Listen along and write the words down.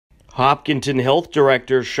Hopkinton Health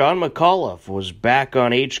Director Shaun McAuliffe was back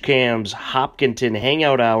on HCAM's Hopkinton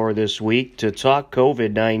Hangout Hour this week to talk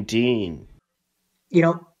COVID-19.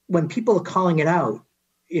 When people are calling it out,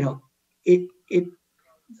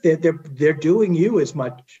 they're doing you as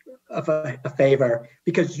much of a favor,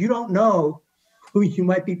 because you don't know who you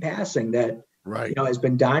might be passing that has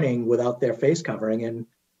been dining without their face covering and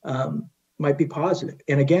might be positive.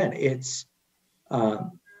 And again, it's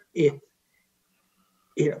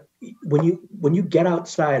when you get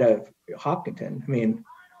outside of Hopkinton, I mean,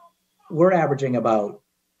 we're averaging about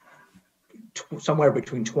somewhere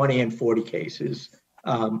between 20 and 40 cases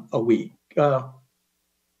a week. About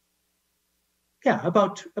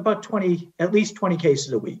 20, at least 20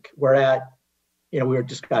 cases a week. We're at, we were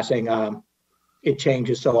discussing, it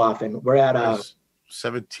changes so often. We're at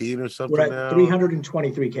 17 or something. We're at now.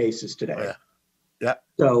 323 cases today. Yeah.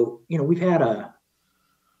 So, we've had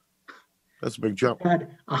that's a big jump.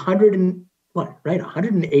 Had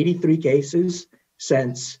 183 cases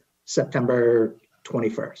since September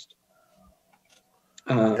 21st.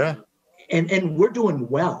 And we're doing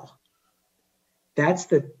well. That's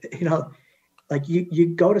the, like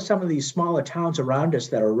you go to some of these smaller towns around us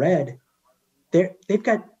that are red, they've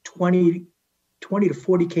got 20 to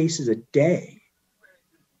 40 cases a day.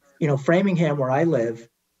 Framingham, where I live,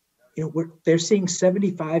 they're seeing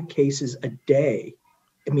 75 cases a day.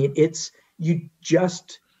 I mean, you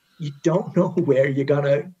don't know where you're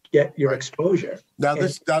gonna get your exposure. Now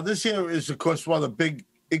this year is, of course, one of the big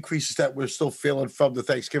increases that we're still feeling from the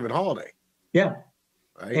Thanksgiving holiday. Yeah.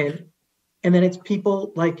 Right. And then it's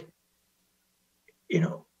people like,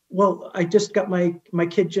 well, I just got my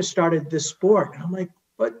kid just started this sport. And I'm like,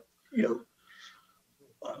 but,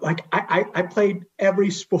 like I played every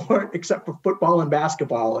sport except for football and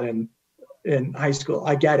basketball in high school.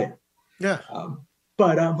 I get it. Yeah.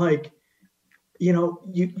 But I'm like, you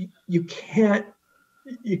can't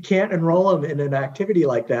enroll them in an activity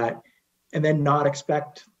like that and then not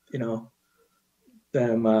expect, them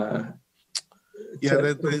to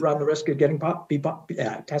run the risk of getting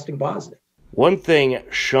testing positive. One thing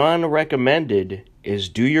Shaun recommended is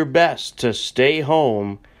do your best to stay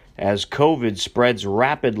home as COVID spreads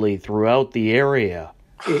rapidly throughout the area.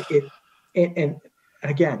 And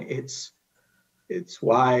again, it's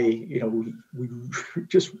why, we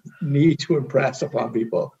just need to impress upon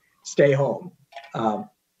people, stay home.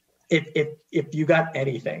 If you got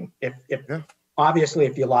anything, obviously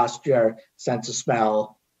if you lost your sense of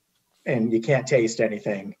smell and you can't taste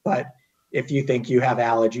anything, but if you think you have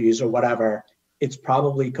allergies or whatever, it's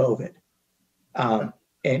probably COVID.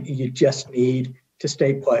 And you just need to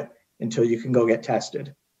stay put until you can go get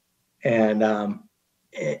tested. And as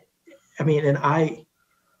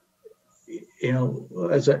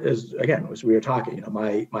we were talking,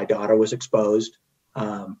 my daughter was exposed.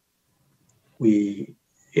 I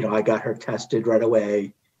got her tested right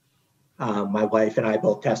away. My wife and I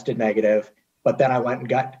both tested negative, but then I went and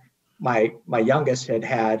got my youngest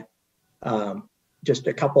had just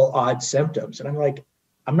a couple odd symptoms. And I'm like,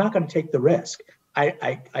 I'm not going to take the risk.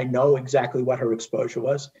 I know exactly what her exposure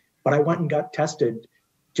was, but I went and got tested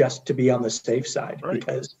just to be on the safe side.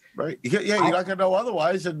 Because you're not going to know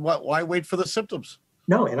otherwise. And why wait for the symptoms?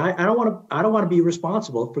 No, and I don't want to be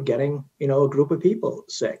responsible for getting a group of people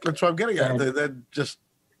sick. That's what I'm getting at.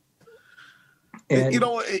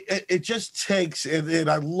 It just takes, and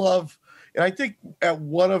I love, and I think I'm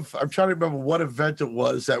trying to remember what event it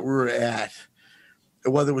was that we were at,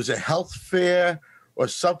 whether it was a health fair or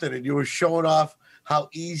something, and you were showing off how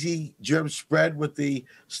easy germs spread with the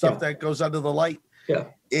stuff that goes under the light. Yeah.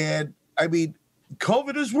 And I mean,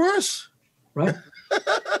 COVID is worse. Right.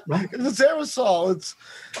 Right. It's aerosol.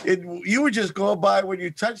 You were just going by when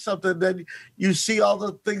you touch something, then you see all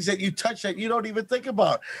the things that you touch that you don't even think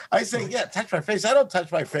about. I say, touch my face. I don't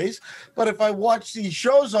touch my face. But if I watch these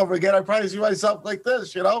shows over again, I probably see myself like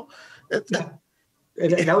this, And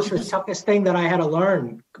that was the toughest thing that I had to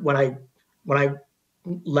learn when I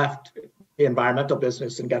left the environmental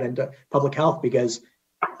business and got into public health, because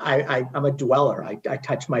I'm a dweller. I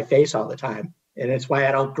touch my face all the time. And it's why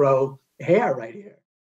I don't grow hair right here.